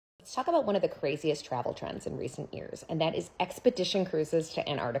Let's talk about one of the craziest travel trends in recent years, and that is expedition cruises to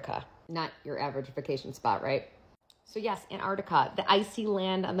Antarctica. Not your average vacation spot, right? So yes, Antarctica, the icy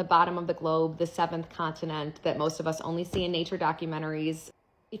land on the bottom of the globe, the seventh continent that most of us only see in nature documentaries.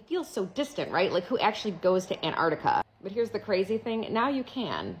 It feels so distant, right? Like, who actually goes to Antarctica? But here's the crazy thing, now you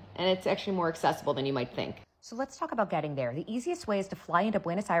can, and it's actually more accessible than you might think. So let's talk about getting there. The easiest way is to fly into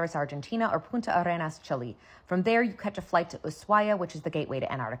Buenos Aires, Argentina, or Punta Arenas, Chile. From there, you catch a flight to Ushuaia, which is the gateway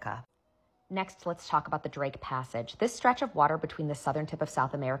to Antarctica. Next, let's talk about the Drake Passage. This stretch of water between the southern tip of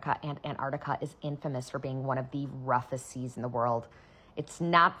South America and Antarctica is infamous for being one of the roughest seas in the world. It's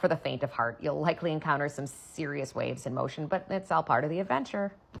not for the faint of heart. You'll likely encounter some serious waves in motion, but it's all part of the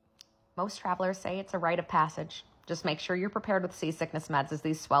adventure. Most travelers say it's a rite of passage. Just make sure you're prepared with seasickness meds, as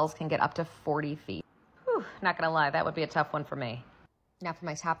these swells can get up to 40 feet. Whew, not gonna lie, that would be a tough one for me. Now for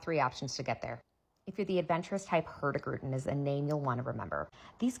my top 3 options to get there. If you're the adventurous type, Hurtigruten is a name you'll want to remember.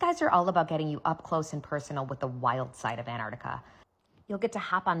 These guys are all about getting you up close and personal with the wild side of Antarctica. You'll get to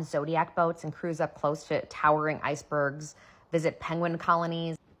hop on Zodiac boats and cruise up close to towering icebergs, visit penguin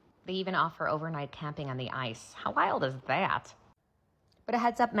colonies. They even offer overnight camping on the ice. How wild is that? But a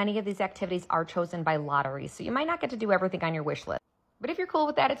heads up, many of these activities are chosen by lottery, so you might not get to do everything on your wish list. But if you're cool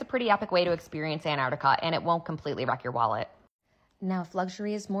with that, it's a pretty epic way to experience Antarctica, and it won't completely wreck your wallet. Now, if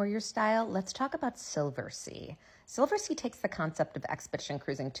luxury is more your style, let's talk about Silversea. Silversea takes the concept of expedition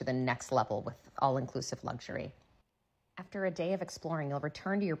cruising to the next level with all-inclusive luxury. After a day of exploring, you'll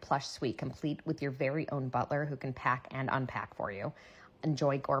return to your plush suite, complete with your very own butler who can pack and unpack for you,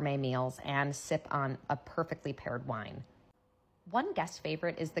 enjoy gourmet meals, and sip on a perfectly paired wine. One guest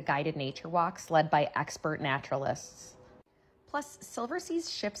favorite is the guided nature walks led by expert naturalists. Plus, Silversea's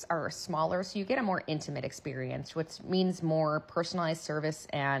ships are smaller, so you get a more intimate experience, which means more personalized service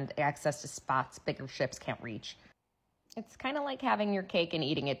and access to spots bigger ships can't reach. It's kind of like having your cake and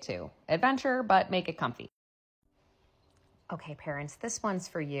eating it too. Adventure, but make it comfy. Okay, parents, this one's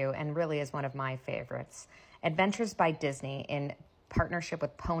for you and really is one of my favorites. Adventures by Disney in partnership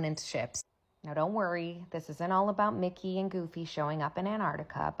with Ponant Ships. Now, don't worry, this isn't all about Mickey and Goofy showing up in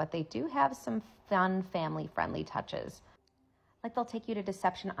Antarctica, but they do have some fun, family-friendly touches. Like, they'll take you to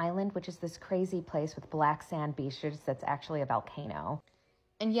Deception Island, which is this crazy place with black sand beaches that's actually a volcano.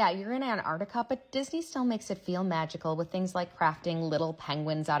 And yeah, you're in Antarctica, but Disney still makes it feel magical with things like crafting little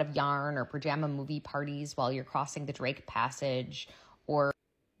penguins out of yarn or pajama movie parties while you're crossing the Drake Passage, or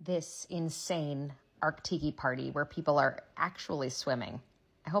this insane Arctiki party where people are actually swimming.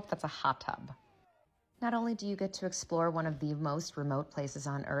 I hope that's a hot tub. Not only do you get to explore one of the most remote places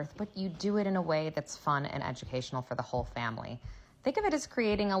on Earth, but you do it in a way that's fun and educational for the whole family. Think of it as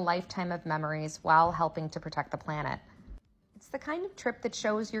creating a lifetime of memories while helping to protect the planet. It's the kind of trip that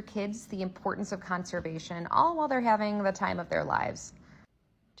shows your kids the importance of conservation, all while they're having the time of their lives.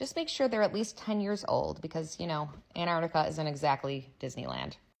 Just make sure they're at least 10 years old because, Antarctica isn't exactly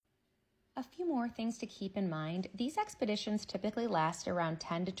Disneyland. A few more things to keep in mind. These expeditions typically last around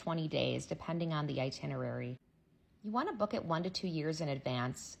 10 to 20 days, depending on the itinerary. You want to book it 1 to 2 years in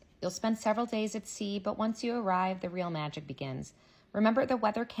advance. You'll spend several days at sea, but once you arrive, the real magic begins. Remember, the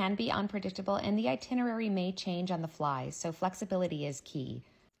weather can be unpredictable and the itinerary may change on the fly, so flexibility is key.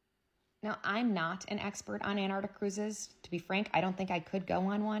 Now, I'm not an expert on Antarctic cruises. To be frank, I don't think I could go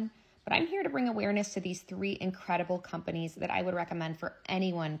on one. But I'm here to bring awareness to these 3 incredible companies that I would recommend for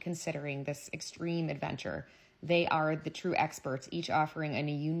anyone considering this extreme adventure. They are the true experts, each offering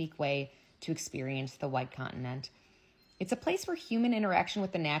a unique way to experience the White Continent. It's a place where human interaction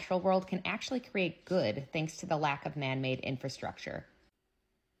with the natural world can actually create good thanks to the lack of man-made infrastructure.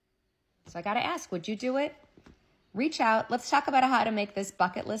 So I gotta ask, would you do it? Reach out. Let's talk about how to make this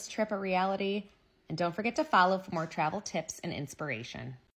bucket list trip a reality. And don't forget to follow for more travel tips and inspiration.